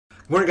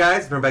Morning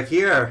guys, we're back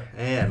here,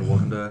 and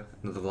welcome to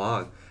another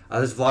vlog.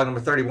 This is vlog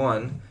number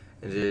 31.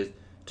 It is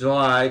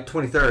July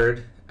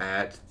 23rd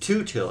at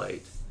 2 till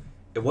 8.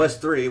 It was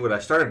 3 when I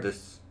started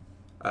this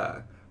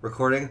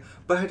recording,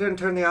 but I didn't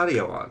turn the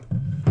audio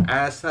on.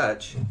 As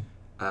such,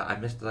 I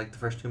missed like the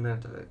first 2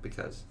 minutes of it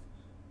because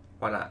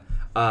why not?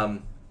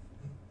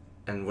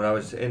 And what I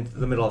was in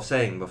the middle of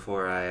saying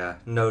before I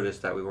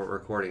noticed that we weren't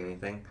recording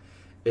anything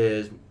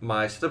is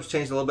my setup's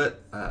changed a little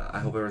bit. I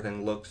hope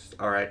everything looks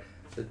alright.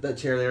 That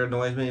chair there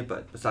annoys me,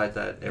 but besides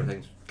that,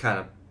 everything's kind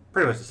of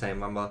pretty much the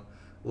same. I'm a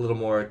little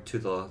more to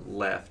the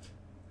left,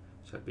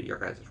 so it'd be your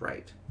guys'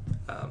 right.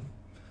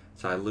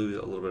 So I lose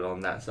a little bit on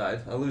that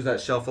side. I lose that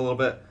shelf a little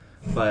bit,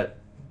 but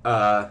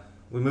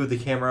we moved the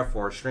camera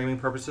for streaming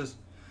purposes,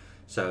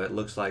 so it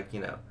looks like, you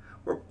know,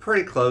 we're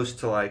pretty close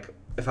to, like,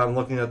 if I'm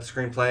looking at the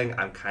screen playing,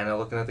 I'm kind of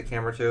looking at the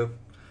camera too.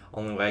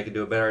 Only way I could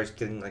do it better is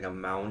getting like a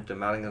mount and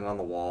mounting it on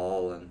the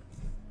wall and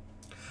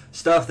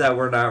stuff that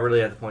we're not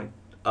really at the point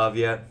of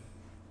yet.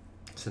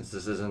 Since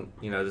this isn't,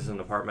 you know, this is an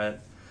apartment,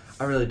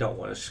 I really don't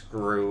want to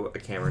screw a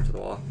camera to the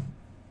wall.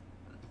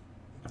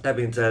 That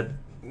being said,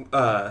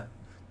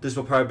 this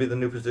will probably be the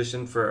new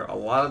position for a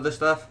lot of this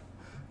stuff,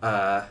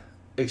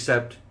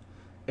 except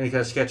any kind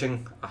of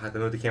sketching. I'll have to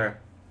move the camera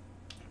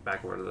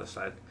back over to this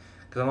side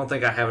because I don't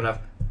think I have enough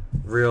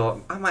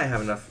I might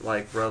have enough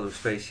like relative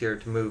space here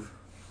to move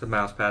the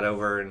mouse pad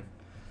over, and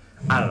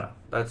I don't know.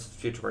 That's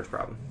future work's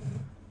problem.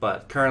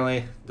 But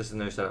currently, this is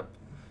the new setup.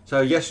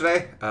 So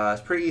yesterday,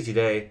 it's a pretty easy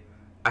day.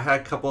 I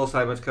had a couple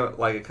assignments,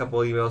 like a couple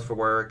emails for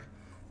work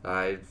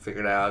I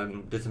figured out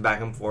and did some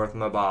back and forth with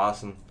my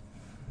boss and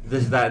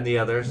this, that, and the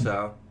other,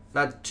 so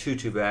not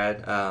too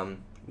bad.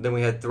 Then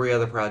we had 3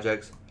 other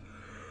projects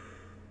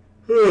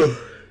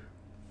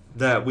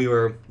that we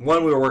were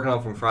working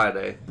on from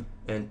Friday,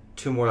 and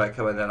 2 more that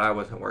come in that I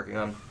wasn't working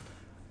on.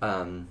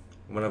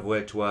 One of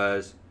which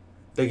was,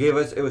 they gave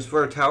us, it was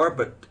for a tower,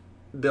 but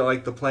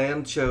the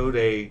plan showed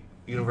a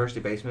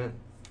university basement,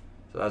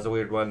 so that was a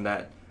weird one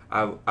that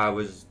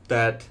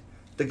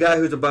the guy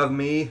who's above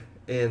me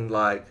in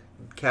like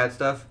CAD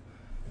stuff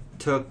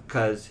took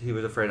because he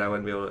was afraid I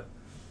wouldn't be able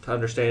to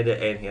understand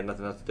it, and he had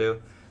nothing else to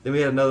do. Then we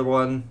had another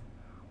one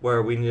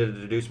where we needed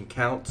to do some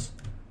counts,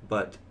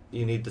 but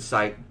you need the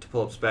site to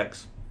pull up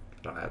specs.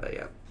 I don't have that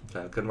yet,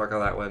 so I couldn't work on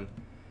that one.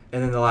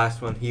 And then the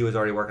last one he was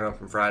already working on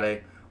from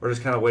Friday. We're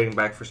just kind of waiting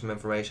back for some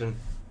information.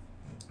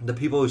 The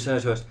people who sent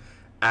it to us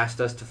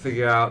asked us to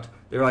figure out,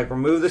 they were like,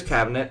 remove this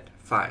cabinet.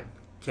 Fine.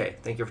 Okay,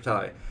 thank you for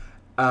telling me.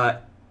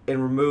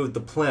 And remove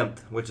the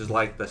plinth, which is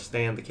like the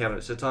stand the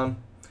cabinet sits on,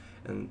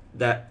 and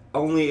that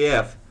only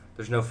if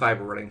there's no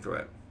fiber running through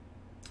it.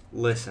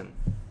 Listen,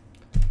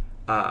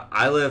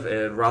 I live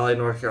in Raleigh,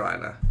 North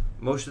Carolina.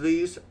 Most of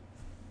these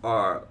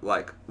are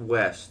like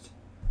west,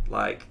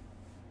 like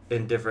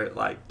in different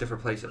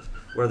places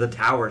where the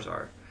towers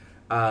are,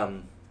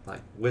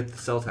 like with the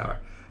cell tower.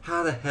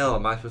 How the hell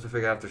am I supposed to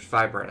figure out if there's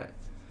fiber in it?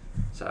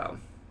 So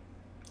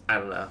I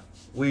don't know.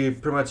 We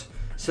pretty much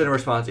sent a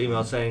response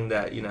email saying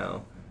that, you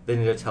know, they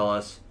need to tell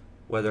us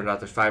whether or not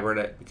there's fiber in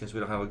it because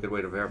we don't have a good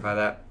way to verify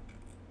that.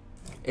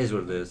 Is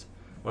what it is.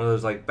 One of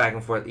those like back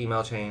and forth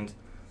email chains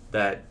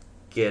that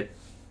get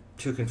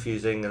too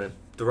confusing, and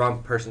the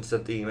wrong person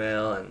sent the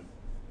email, and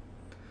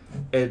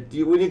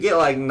when you get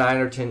like 9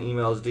 or 10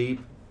 emails deep,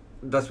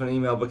 that's when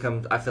email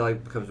becomes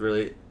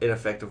really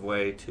ineffective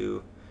way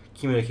to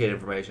communicate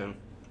information.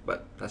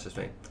 But that's just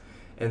me.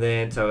 And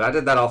then so I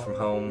did that all from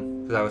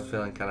home because I was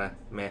feeling kind of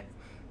meh.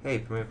 Hey,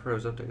 Premiere Pro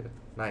is updated.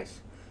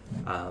 Nice.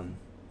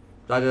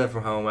 So I did that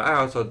from home. I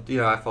also, you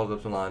know, I folded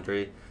up some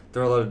laundry,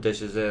 threw a load of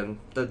dishes in,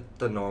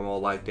 the normal,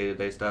 like,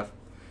 day-to-day stuff.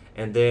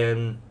 And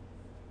then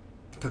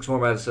took some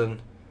more medicine,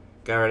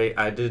 got ready.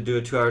 I did do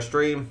a 2-hour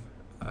stream,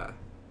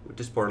 with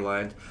just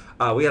Borderlands.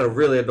 We had a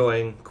really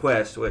annoying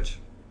quest, which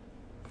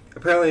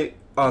apparently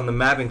on the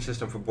mapping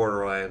system for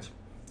Borderlands,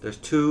 there's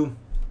 2,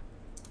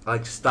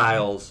 like,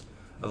 styles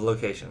of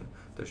location.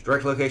 There's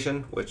direct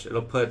location, which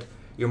it'll put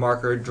your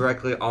marker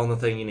directly on the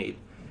thing you need.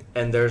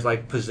 And there's,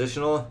 like,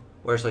 positional,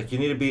 where it's like you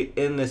need to be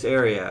in this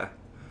area,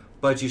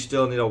 but you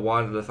still need to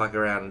wander the fuck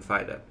around and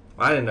find it.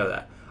 Well, I didn't know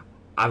that.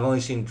 I've only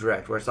seen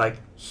direct, where it's like,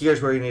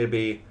 here's where you need to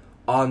be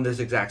on this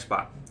exact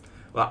spot.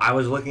 Well, I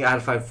was looking, I had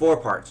to find 4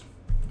 parts,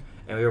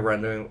 and we were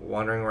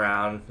wandering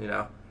around, you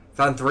know,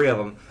 found 3 of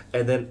them,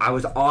 and then I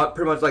was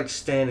pretty much like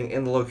standing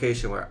in the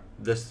location where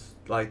this,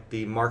 like,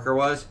 the marker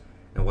was,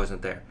 and it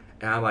wasn't there.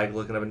 And I'm like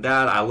looking up and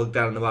down. I looked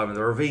down at the bottom of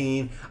the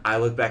ravine. I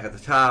looked back at the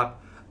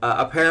top.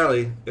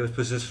 Apparently, it was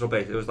positional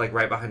based. It was like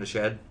right behind the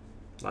shed,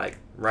 like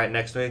right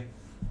next to me.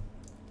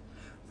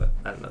 But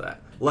I didn't know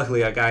that.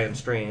 Luckily, a guy in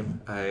stream,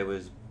 it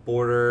was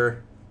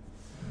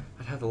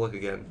I'd have to look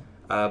again.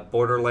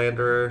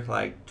 Borderlander,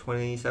 like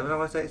 27, I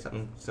want to say,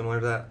 something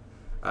similar to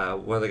that.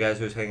 One of the guys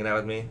who was hanging out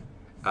with me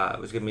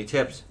was giving me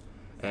tips,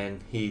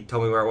 and he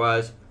told me where it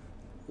was.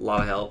 A lot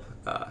of help.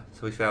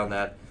 So we found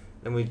that.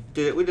 Then we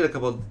did a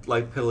couple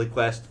like piddly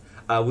quests.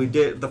 We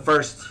did the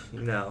first,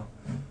 you know,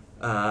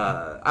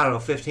 I don't know,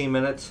 15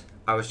 minutes.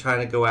 I was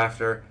trying to go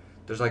after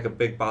there's like a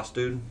big boss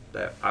dude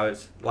that I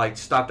was like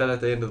stopped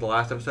at the end of the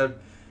last episode,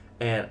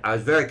 and I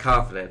was very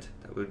confident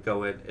that we would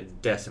go in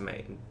and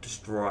decimate and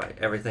destroy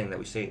everything that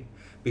we seen,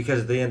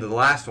 because at the end of the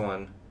last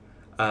one,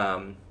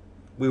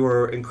 we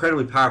were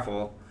incredibly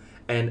powerful,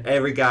 and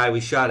every guy we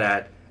shot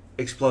at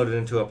exploded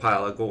into a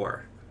pile of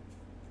gore.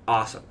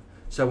 Awesome.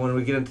 So when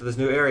we get into this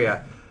new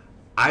area,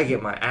 I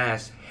get my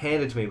ass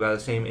handed to me by the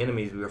same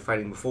enemies we were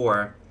fighting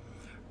before,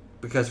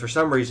 because for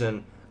some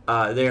reason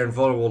they're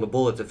invulnerable to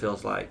bullets, it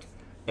feels like.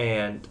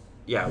 And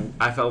yeah,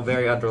 I felt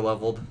very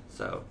underleveled,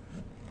 so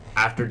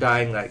after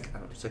dying like, I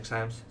don't know, 6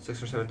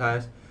 or 7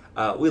 times,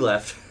 we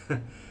left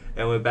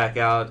and went back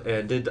out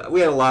and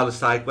we had a lot of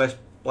side quests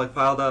like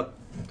piled up,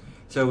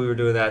 so we were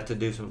doing that to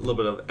do some little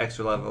bit of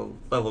extra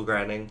level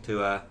grinding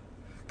to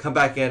come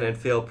back in and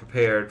feel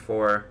prepared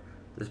for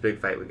this big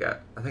fight we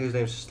got. I think his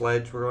name's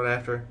Sledge we're going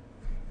after.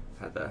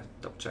 Had to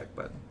double check,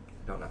 but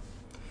don't know.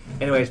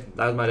 Anyways,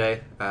 that was my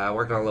day.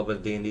 Working on a little bit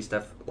of D&D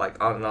stuff,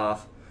 like on and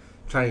off,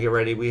 trying to get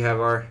ready. We have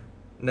our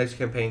next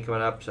campaign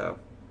coming up, so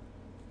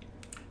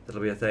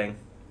that'll be a thing.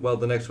 Well,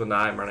 the next one that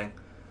I'm running,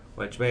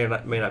 which may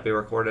not be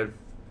recorded.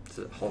 It's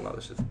a whole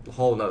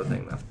nother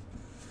thing though.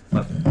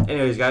 But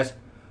anyways, guys,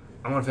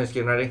 I'm gonna finish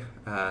getting ready.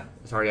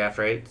 It's already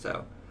after 8,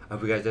 so I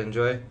hope you guys did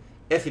enjoy.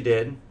 If you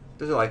did,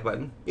 there's a like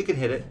button. You can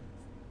hit it.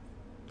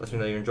 Let me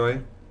know you're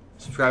enjoying.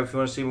 Subscribe if you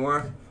want to see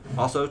more.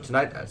 Also,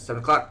 tonight at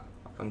 7 o'clock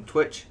on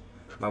Twitch,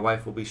 my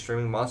wife will be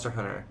streaming Monster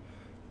Hunter,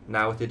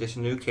 now with the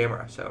addition of a new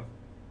camera, so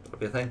that'll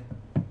be a thing.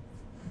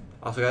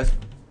 Also, guys,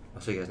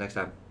 I'll see you guys next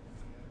time.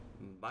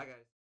 Bye,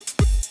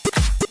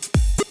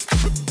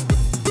 guys.